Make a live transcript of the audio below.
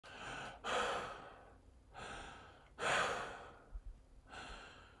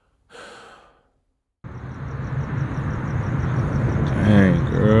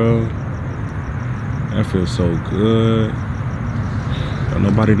feel so good. Don't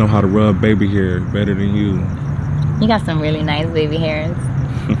nobody know how to rub baby hair better than you. You got some really nice baby hairs.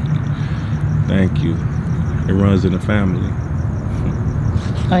 Thank you. It runs in the family.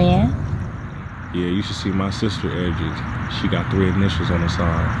 Oh yeah? Yeah, you should see my sister edges. She got 3 initials on the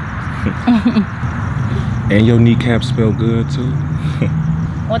side. And your kneecaps smell good too.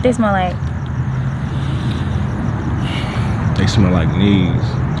 What they smell like? They smell like knees.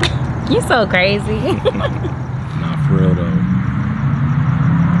 You so crazy. Nah, for real though.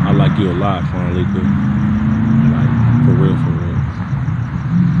 I like you a lot, Fonlika. Like, for real, for real.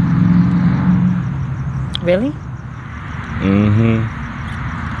 Really? Mm-hmm.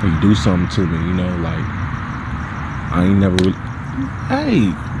 You do something to me, you know, like, I ain't never really...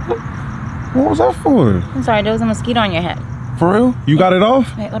 Hey, what was that for? I'm sorry, there was a mosquito on your head. For real? You got it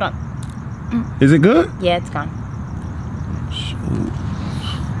off? Wait, hold on. Is it good? Yeah, it's gone. Shoot.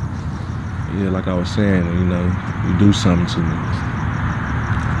 Yeah, like I was saying, you know, you do something to me.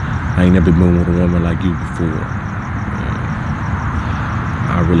 I ain't never been with a woman like you before.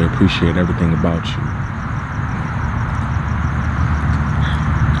 I really appreciate everything about you.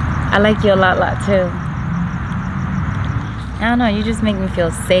 I like you a lot too. I don't know, you just make me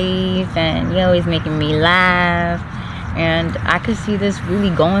feel safe and you're always making me laugh. And I could see this really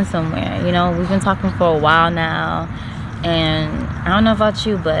going somewhere. You know, we've been talking for a while now. And I don't know about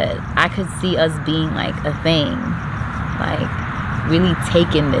you, but I could see us being like a thing. Like, really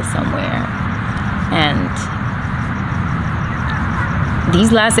taking this somewhere. And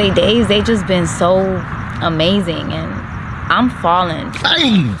these last 8 days, they just been so amazing. And I'm falling.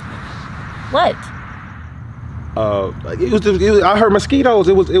 Hey! What? I heard mosquitoes.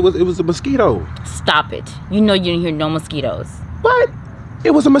 It was a mosquito. Stop it. You know you didn't hear no mosquitoes. What?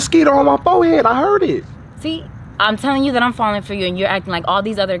 It was a mosquito on my forehead. I heard it. See, I'm telling you that I'm falling for you and you're acting like all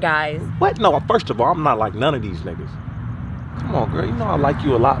these other guys. What? No, first of all, I'm not like none of these niggas. Come on, girl. You know I like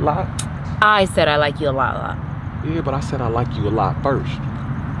you a lot. I said I like you a lot. Yeah, but I said I like you a lot first.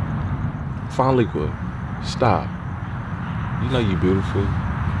 Fonlika, stop. You know you beautiful.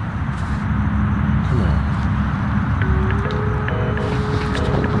 Come on.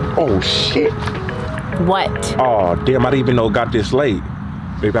 Oh, shit. What? Oh, damn, I didn't even know it got this late.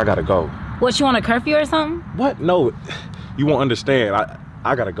 Baby, I gotta go. What, you want a curfew or something? What? No, you won't understand.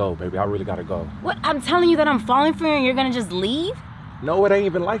 I gotta go, baby. I really gotta go. What? I'm telling you that I'm falling for you and you're gonna just leave? No, it ain't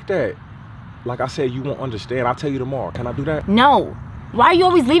even like that. Like I said, you won't understand. I'll tell you tomorrow. Can I do that? No. Why are you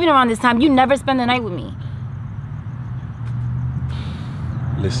always leaving around this time? You never spend the night with me.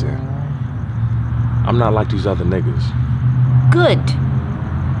 Listen, I'm not like these other niggas. Good.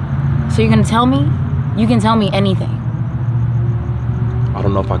 So you're gonna tell me? You can tell me anything. I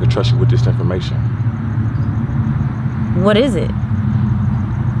don't know if I can trust you with this information. What is it?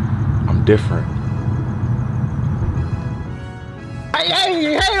 I'm different.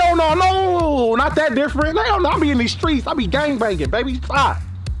 Hey, hell no, not that different. Hell no, I be in these streets. I be gangbanging, baby. Stop.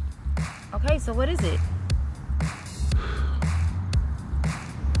 Okay, so what is it?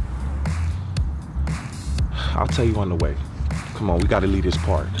 I'll tell you on the way. Come on, we gotta leave this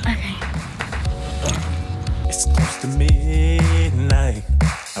park. Okay. It's close to midnight,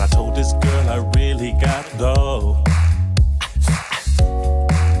 and I told this girl I really gotta go.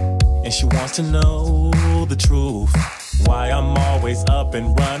 And she wants to know the truth, why I'm always up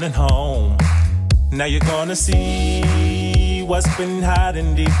and running home. Now you're gonna see what's been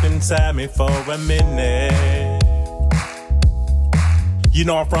hiding deep inside me for a minute. You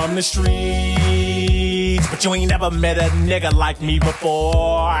know I'm from the streets, but you ain't never met a nigga like me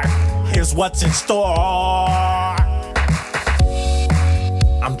before. Here's what's in store.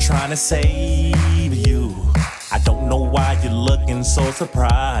 I'm trying to save you. I don't know why you're looking so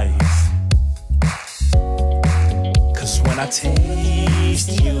surprised. Cause when I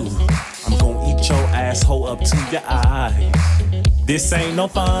taste you, I'm gonna eat your asshole up to your eyes. This ain't no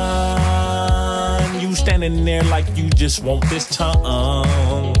fun. You standing there like you just want this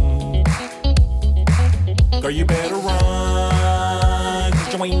tongue. Girl, you better run,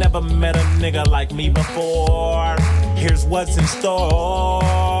 cause you ain't never met a nigga like me before. Here's what's in store.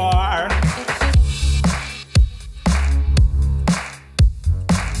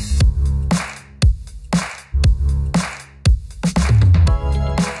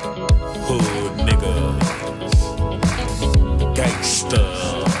 Hood niggas,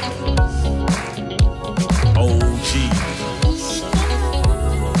 gangsters, OGs,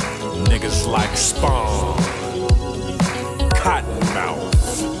 niggas like Spawn, Cottonmouth,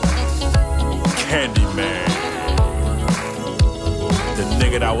 Candyman, the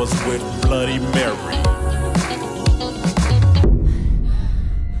nigga that was with Bloody Mary.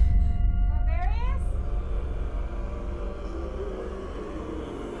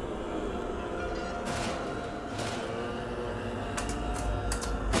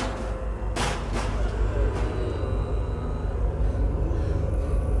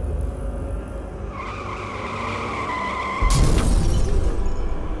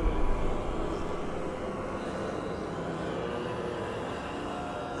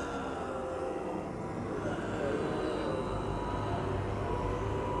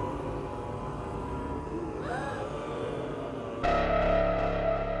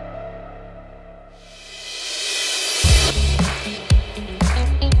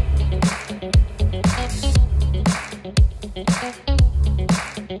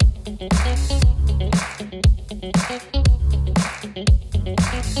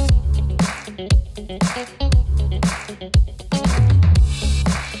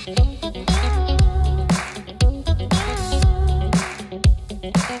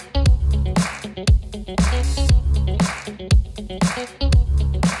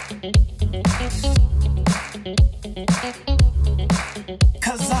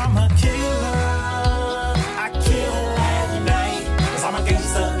 Cause I'm a killer, I kill at night. Cause I'm a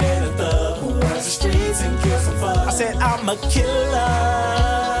gangster and a thug who runs the streets and kills some fun. I said I'm a killer,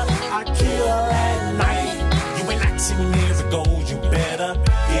 I kill at night. You ain't like 10 years ago, you better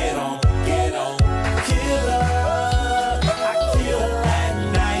get on, get on. Killer, I kill at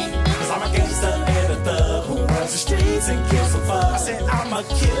night. Cause I'm a gangster and a thug who runs the streets and kills some fun. I said I'm a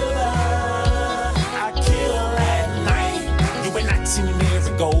killer, I kill at night. You ain't like 10 years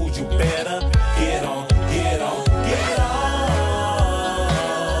ago, you better get on, get on, get on.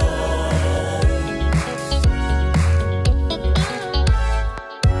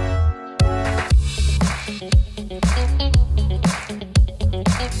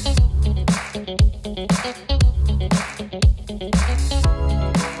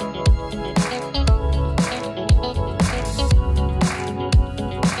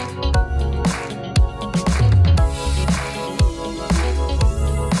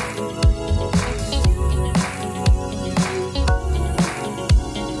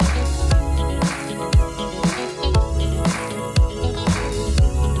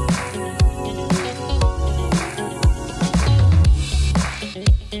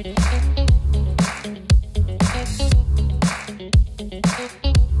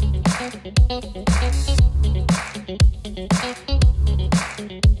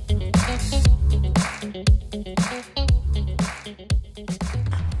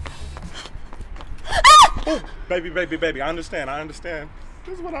 Baby, I understand.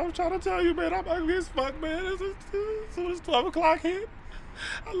 This is what I was trying to tell you, man. I'm ugly as fuck, man. As soon as 12 o'clock hit,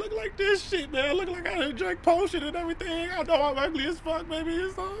 I look like this shit, man. I look like I done drank potion and everything. I know I'm ugly as fuck, baby.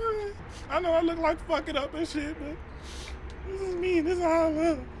 It's all right. I know I look like fucking up and shit, but this is me. This is how I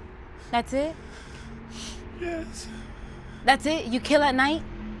look. That's it? Yes. That's it? You kill at night?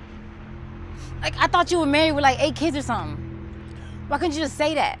 Like, I thought you were married with like 8 kids or something. Why couldn't you just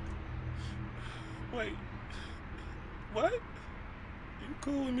say that? Wait. What? You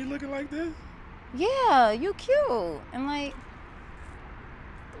cool with me looking like this? Yeah, you cute. And like,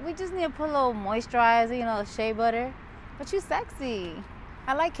 we just need to put a little moisturizer, you know, shea butter. But you sexy.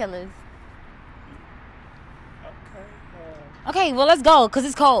 I like killers. Okay. Okay, well, let's go, because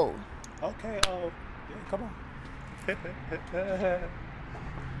it's cold. Okay, yeah, come on.